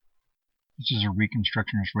This is a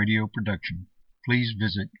Reconstructionist radio production. Please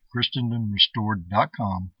visit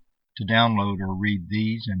ChristendomRestored.com to download or read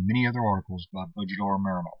these and many other articles by Budget R.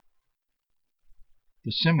 Maranoff.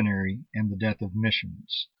 The Seminary and the Death of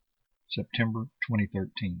Missions, September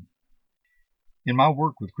 2013. In my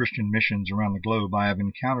work with Christian missions around the globe, I have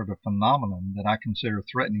encountered a phenomenon that I consider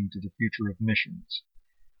threatening to the future of missions.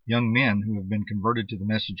 Young men who have been converted to the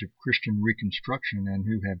message of Christian Reconstruction and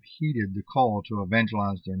who have heeded the call to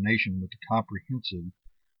evangelize their nation with the comprehensive,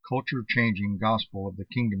 culture-changing gospel of the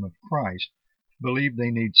kingdom of Christ believe they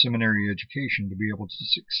need seminary education to be able to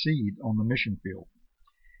succeed on the mission field.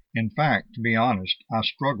 In fact, to be honest, I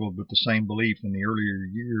struggled with the same belief in the earlier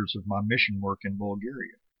years of my mission work in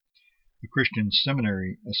Bulgaria. The Christian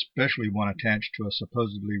seminary, especially one attached to a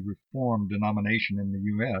supposedly reformed denomination in the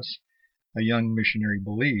U.S., a young missionary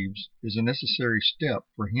believes is a necessary step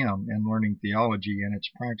for him in learning theology and its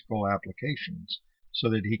practical applications so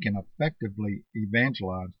that he can effectively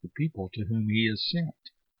evangelize the people to whom he is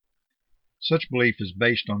sent. Such belief is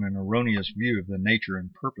based on an erroneous view of the nature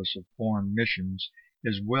and purpose of foreign missions,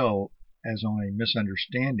 as well as on a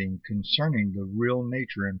misunderstanding concerning the real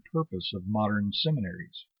nature and purpose of modern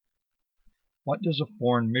seminaries. What does a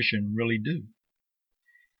foreign mission really do?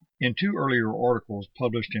 In two earlier articles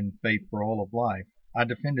published in Faith for All of Life, I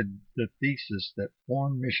defended the thesis that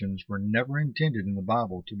foreign missions were never intended in the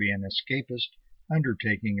Bible to be an escapist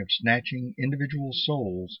undertaking of snatching individual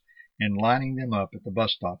souls and lining them up at the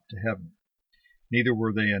bus stop to heaven. Neither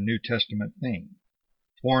were they a New Testament thing.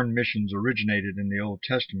 Foreign missions originated in the Old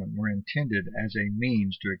Testament were intended as a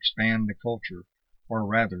means to expand the culture, or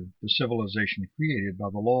rather, the civilization created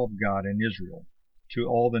by the law of God in Israel, to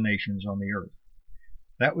all the nations on the earth.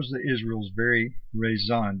 That was Israel's very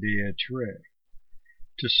raison d'etre,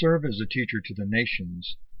 to serve as a teacher to the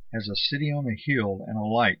nations, as a city on a hill and a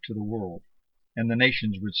light to the world, and the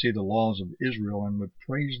nations would see the laws of Israel and would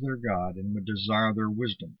praise their God and would desire their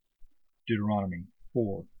wisdom. Deuteronomy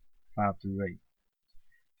 4:5-8.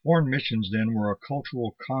 Foreign missions then were a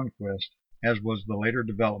cultural conquest, as was the later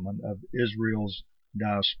development of Israel's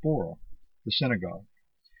diaspora, the synagogue.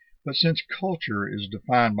 But since culture is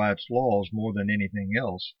defined by its laws more than anything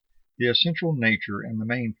else, the essential nature and the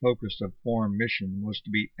main focus of foreign mission was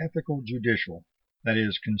to be ethical judicial, that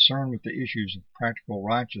is, concerned with the issues of practical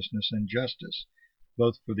righteousness and justice,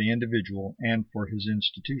 both for the individual and for his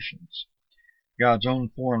institutions. God's own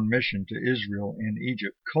foreign mission to Israel in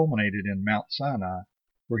Egypt culminated in Mount Sinai,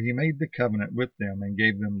 where he made the covenant with them and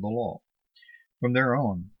gave them the law. From there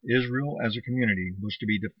on, Israel as a community was to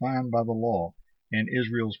be defined by the law, and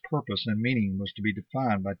Israel's purpose and meaning was to be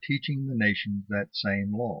defined by teaching the nations that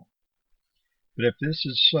same law. But if this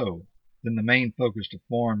is so, then the main focus of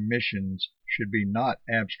foreign missions should be not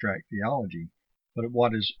abstract theology, but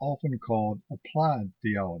what is often called applied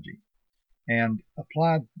theology. And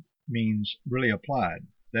applied means really applied,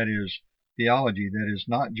 that is, theology that is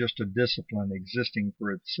not just a discipline existing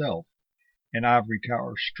for itself, an ivory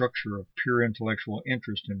tower structure of pure intellectual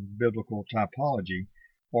interest in biblical typology,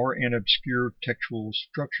 or in obscure textual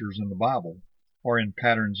structures in the Bible, or in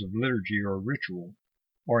patterns of liturgy or ritual,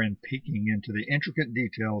 or in peeking into the intricate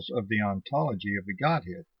details of the ontology of the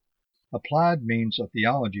Godhead. Applied means a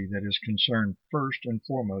theology that is concerned first and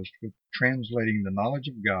foremost with translating the knowledge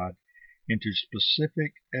of God into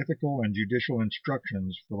specific ethical and judicial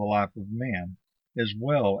instructions for the life of man, as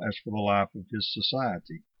well as for the life of his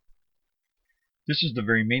society. This is the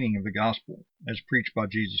very meaning of the gospel, as preached by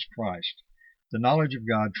Jesus Christ. The knowledge of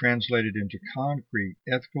God translated into concrete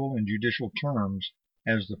ethical and judicial terms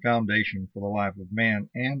as the foundation for the life of man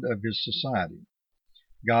and of his society.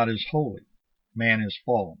 God is holy, man is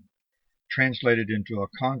fallen. Translated into a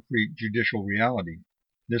concrete judicial reality,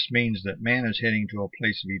 this means that man is heading to a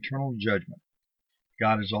place of eternal judgment.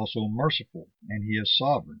 God is also merciful, and he is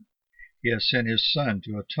sovereign. He has sent his Son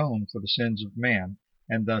to atone for the sins of man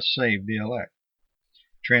and thus save the elect.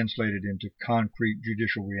 Translated into concrete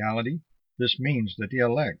judicial reality, this means that the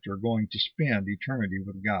elect are going to spend eternity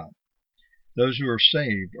with God. Those who are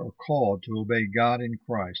saved are called to obey God in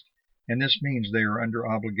Christ, and this means they are under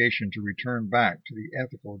obligation to return back to the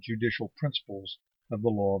ethical judicial principles of the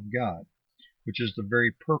law of God, which is the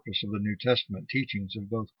very purpose of the New Testament teachings of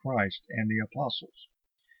both Christ and the apostles.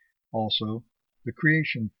 Also, the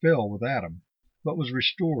creation fell with Adam, but was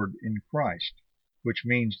restored in Christ, which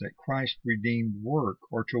means that Christ redeemed work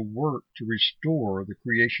to restore the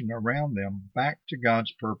creation around them back to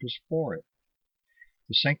God's purpose for it.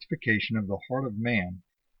 The sanctification of the heart of man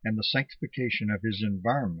and the sanctification of his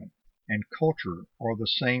environment and culture are the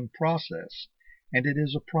same process, and it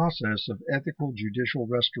is a process of ethical judicial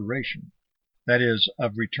restoration, that is,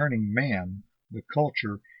 of returning man, the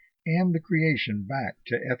culture, and the creation back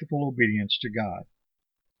to ethical obedience to God.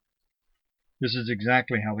 This is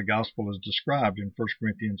exactly how the gospel is described in 1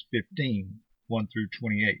 Corinthians 15, 1 through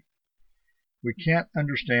 28. We can't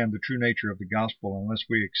understand the true nature of the gospel unless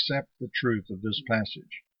we accept the truth of this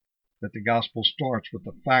passage, that the gospel starts with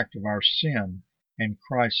the fact of our sin and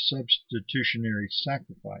Christ's substitutionary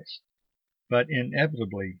sacrifice, but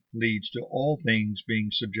inevitably leads to all things being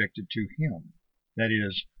subjected to him, that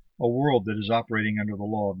is, a world that is operating under the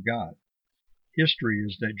law of God. History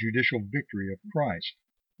is that judicial victory of Christ,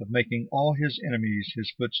 of making all his enemies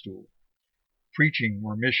his footstool. Preaching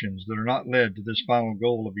or missions that are not led to this final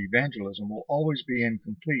goal of evangelism will always be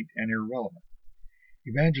incomplete and irrelevant.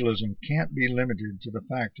 Evangelism can't be limited to the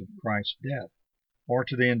fact of Christ's death, or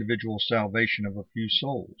to the individual salvation of a few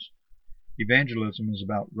souls. Evangelism is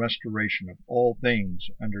about restoration of all things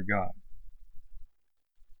under God.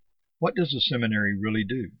 What does a seminary really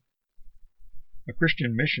do? A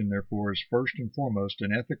Christian mission, therefore, is first and foremost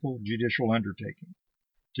an ethical judicial undertaking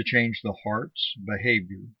to change the hearts,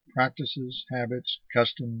 behavior, practices, habits,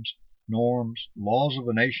 customs, norms, laws of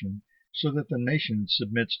a nation so that the nation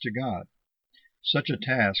submits to God. Such a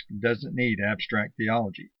task doesn't need abstract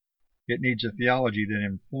theology. It needs a theology that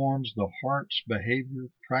informs the hearts, behavior,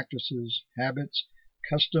 practices, habits,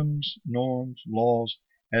 customs, norms, laws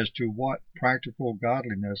as to what practical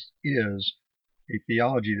godliness is, a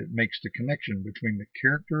theology that makes the connection between the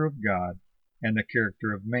character of God and the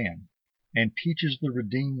character of man, and teaches the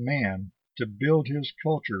redeemed man to build his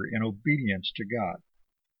culture in obedience to God.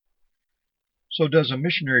 So does a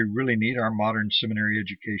missionary really need our modern seminary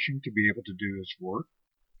education to be able to do his work?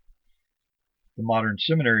 The modern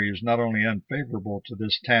seminary is not only unfavorable to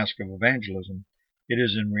this task of evangelism, it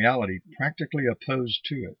is in reality practically opposed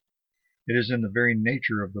to it. It is in the very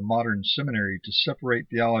nature of the modern seminary to separate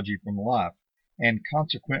theology from life, and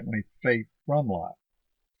consequently faith from life.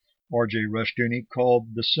 R.J. Rushdoony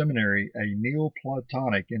called the seminary a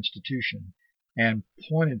Neoplatonic institution and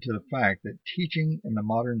pointed to the fact that teaching in the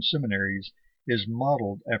modern seminaries is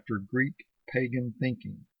modeled after Greek pagan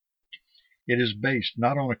thinking. It is based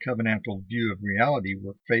not on a covenantal view of reality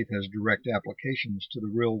where faith has direct applications to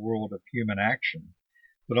the real world of human action,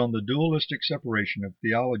 but on the dualistic separation of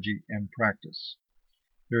theology and practice.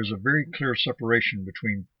 There is a very clear separation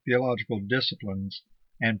between theological disciplines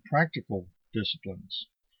and practical disciplines.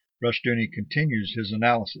 Rushdoony continues his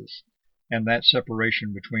analysis, and that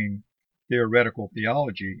separation between theoretical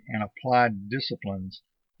theology and applied disciplines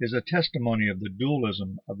is a testimony of the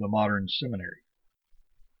dualism of the modern seminary.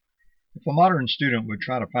 If a modern student would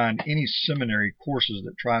try to find any seminary courses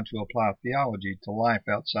that try to apply theology to life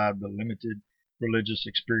outside the limited religious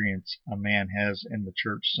experience a man has in the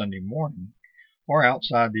church Sunday morning, or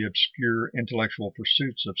outside the obscure intellectual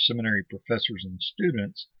pursuits of seminary professors and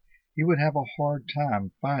students, he would have a hard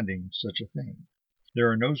time finding such a thing. There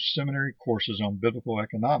are no seminary courses on biblical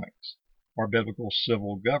economics, or biblical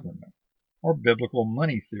civil government, or biblical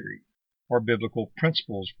money theory, or biblical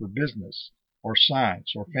principles for business, or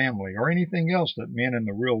science, or family, or anything else that men in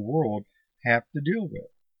the real world have to deal with.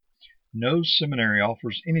 No seminary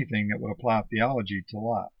offers anything that would apply theology to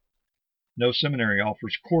life. No seminary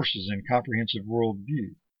offers courses in comprehensive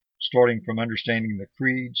worldview, starting from understanding the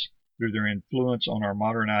creeds through their influence on our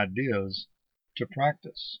modern ideas to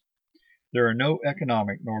practice. There are no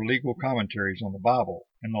economic nor legal commentaries on the Bible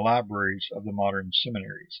in the libraries of the modern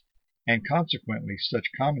seminaries, and consequently such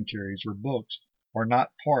commentaries or books are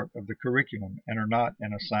not part of the curriculum and are not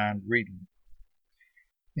an assigned reading.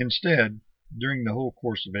 Instead, during the whole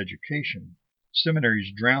course of education,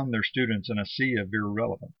 seminaries drown their students in a sea of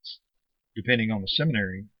irrelevance. Depending on the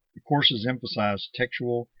seminary, the courses emphasize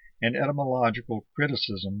textual and etymological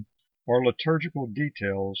criticism, or liturgical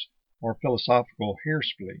details, or philosophical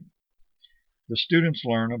hair-splitting. The students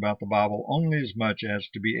learn about the Bible only as much as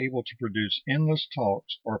to be able to produce endless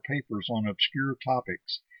talks or papers on obscure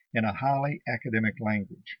topics in a highly academic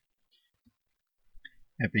language.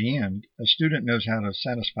 At the end, a student knows how to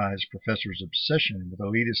satisfy his professor's obsession with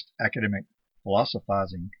elitist academic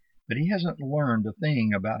philosophizing, but he hasn't learned a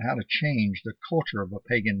thing about how to change the culture of a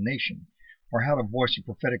pagan nation, or how to voice a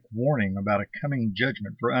prophetic warning about a coming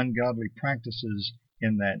judgment for ungodly practices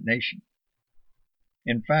in that nation.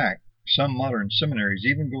 In fact, some modern seminaries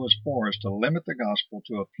even go as far as to limit the gospel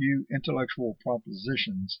to a few intellectual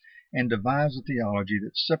propositions and devise a theology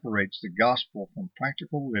that separates the gospel from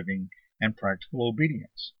practical living and practical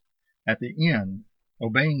obedience. At the end,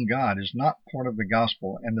 obeying God is not part of the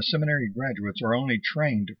gospel, and the seminary graduates are only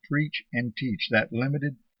trained to preach and teach that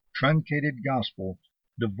limited, truncated gospel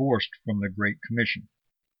divorced from the Great Commission.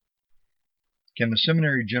 Can the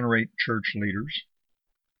seminary generate church leaders?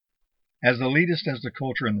 As elitist as the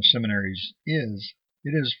culture in the seminaries is,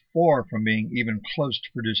 it is far from being even close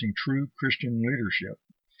to producing true Christian leadership.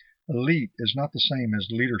 Elite is not the same as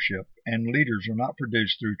leadership, and leaders are not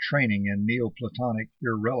produced through training in Neoplatonic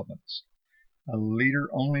irrelevance. A leader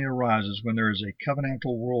only arises when there is a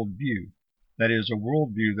covenantal worldview, that is, a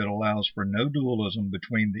worldview that allows for no dualism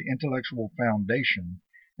between the intellectual foundation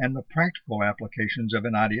and the practical applications of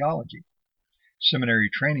an ideology. Seminary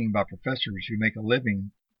training by professors who make a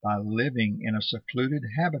living by living in a secluded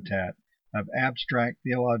habitat of abstract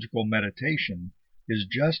theological meditation is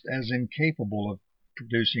just as incapable of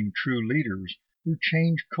producing true leaders who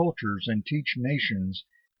change cultures and teach nations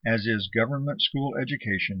as is government school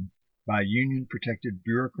education by union-protected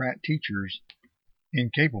bureaucrat teachers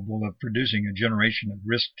incapable of producing a generation of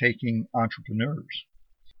risk-taking entrepreneurs.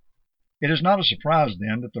 It is not a surprise,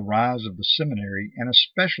 then, that the rise of the seminary, and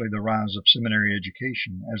especially the rise of seminary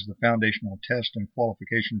education as the foundational test and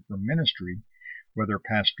qualification for ministry, whether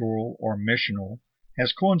pastoral or missional,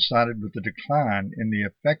 has coincided with the decline in the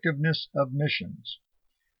effectiveness of missions.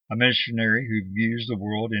 A missionary who views the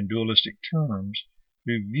world in dualistic terms,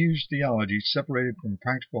 who views theology separated from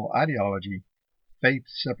practical ideology, faith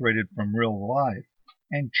separated from real life,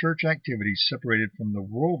 and church activities separated from the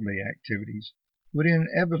worldly activities, would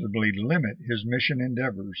inevitably limit his mission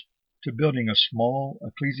endeavors to building a small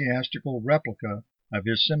ecclesiastical replica of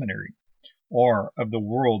his seminary, or of the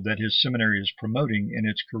world that his seminary is promoting in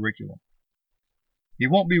its curriculum. He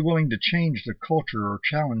won't be willing to change the culture or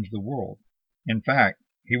challenge the world. In fact,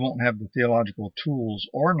 he won't have the theological tools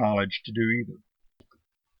or knowledge to do either.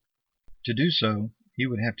 To do so, he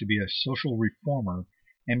would have to be a social reformer,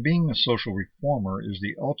 and being a social reformer is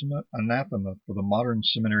the ultimate anathema for the modern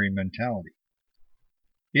seminary mentality.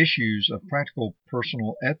 Issues of practical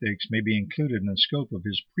personal ethics may be included in the scope of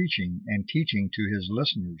his preaching and teaching to his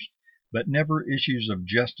listeners, but never issues of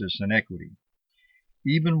justice and equity.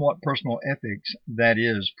 Even what personal ethics, that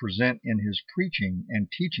is, present in his preaching and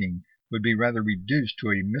teaching would be rather reduced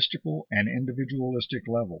to a mystical and individualistic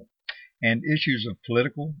level, and issues of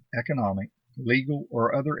political, economic, legal,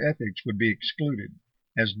 or other ethics would be excluded,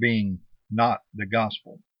 as being not the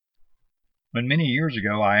gospel. When many years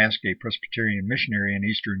ago I asked a Presbyterian missionary in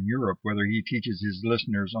Eastern Europe whether he teaches his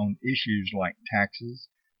listeners on issues like taxes,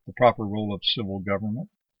 the proper role of civil government,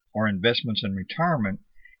 or investments and retirement,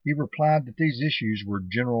 he replied that these issues were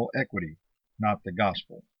general equity, not the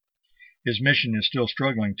gospel. His mission is still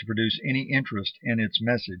struggling to produce any interest in its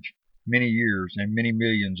message many years and many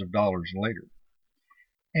millions of dollars later.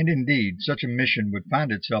 And indeed, such a mission would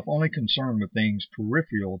find itself only concerned with things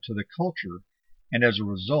peripheral to the culture, and as a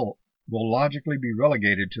result will logically be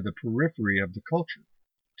relegated to the periphery of the culture,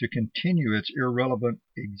 to continue its irrelevant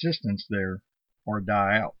existence there or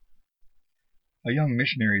die out. A young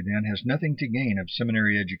missionary, then, has nothing to gain of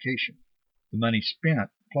seminary education. The money spent,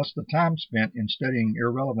 plus the time spent in studying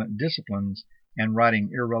irrelevant disciplines and writing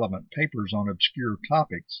irrelevant papers on obscure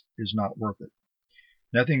topics, is not worth it.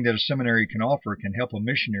 Nothing that a seminary can offer can help a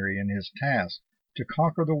missionary in his task to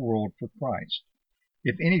conquer the world for Christ.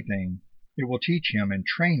 If anything, it will teach him and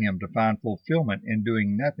train him to find fulfillment in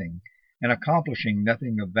doing nothing and accomplishing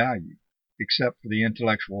nothing of value, except for the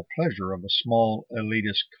intellectual pleasure of a small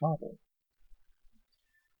elitist coddle.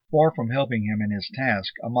 Far from helping him in his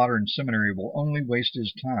task, a modern seminary will only waste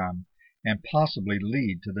his time and possibly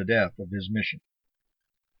lead to the death of his mission.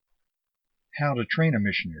 How to train a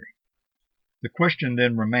missionary? The question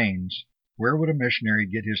then remains, where would a missionary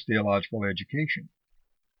get his theological education?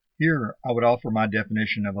 Here I would offer my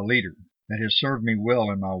definition of a leader that has served me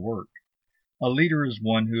well in my work. A leader is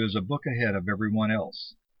one who is a book ahead of everyone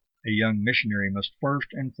else. A young missionary must first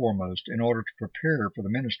and foremost, in order to prepare for the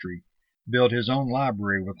ministry, build his own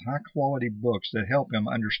library with high-quality books that help him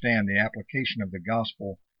understand the application of the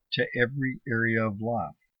gospel to every area of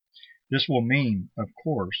life. This will mean, of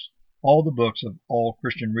course, all the books of all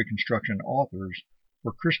Christian Reconstruction authors,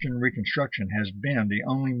 for Christian Reconstruction has been the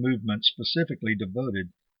only movement specifically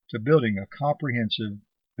devoted to building a comprehensive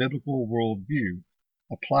biblical worldview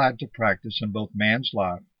applied to practice in both man's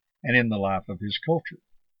life and in the life of his culture.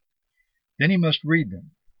 Then he must read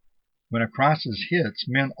them. When a crisis hits,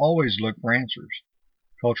 men always look for answers.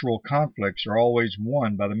 Cultural conflicts are always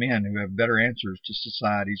won by the men who have better answers to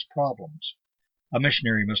society's problems. A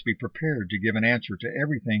missionary must be prepared to give an answer to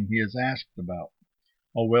everything he is asked about.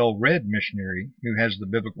 A well-read missionary who has the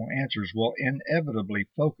biblical answers will inevitably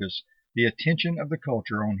focus the attention of the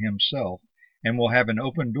culture on himself and will have an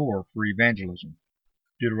open door for evangelism.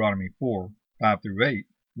 Deuteronomy 4:5-8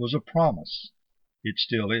 was a promise. It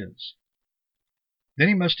still is. Then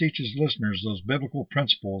he must teach his listeners those biblical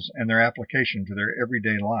principles and their application to their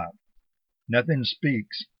everyday life. Nothing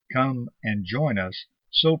speaks come and join us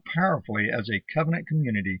so powerfully as a covenant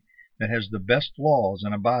community that has the best laws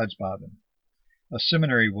and abides by them. A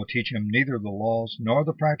seminary will teach him neither the laws nor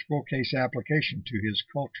the practical case application to his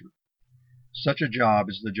culture. Such a job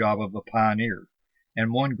is the job of a pioneer,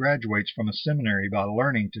 and one graduates from a seminary by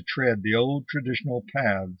learning to tread the old traditional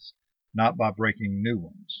paths, not by breaking new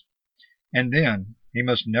ones. And then he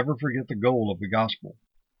must never forget the goal of the gospel.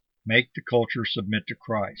 Make the culture submit to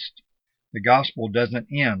Christ. The gospel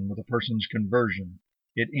doesn't end with a person's conversion.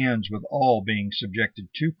 It ends with all being subjected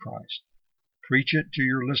to Christ. Preach it to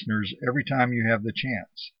your listeners every time you have the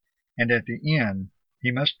chance. And at the end,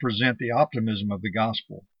 he must present the optimism of the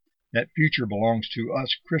gospel. That future belongs to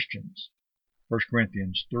us Christians. 1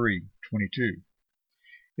 Corinthians 3:22.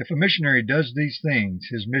 If a missionary does these things,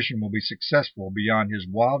 his mission will be successful beyond his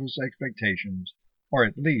wildest expectations, or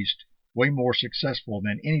at least way more successful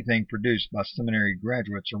than anything produced by seminary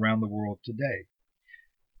graduates around the world today.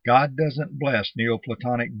 God doesn't bless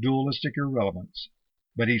Neoplatonic dualistic irrelevance,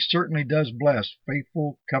 but he certainly does bless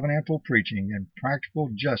faithful covenantal preaching and practical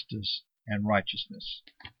justice and righteousness.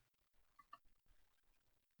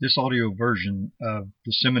 This audio version of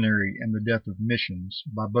The Seminary and the Death of Missions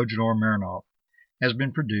by Bojidar Marinov has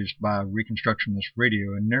been produced by Reconstructionist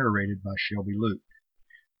Radio and narrated by Shelby Luke.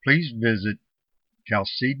 Please visit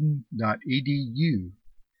chalcedon.edu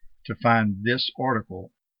to find this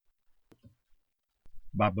article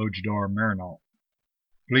by Bojidar Marinov.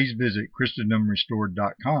 Please visit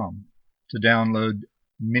ChristendomRestored.com to download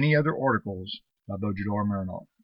many other articles by Bojidar Marinov.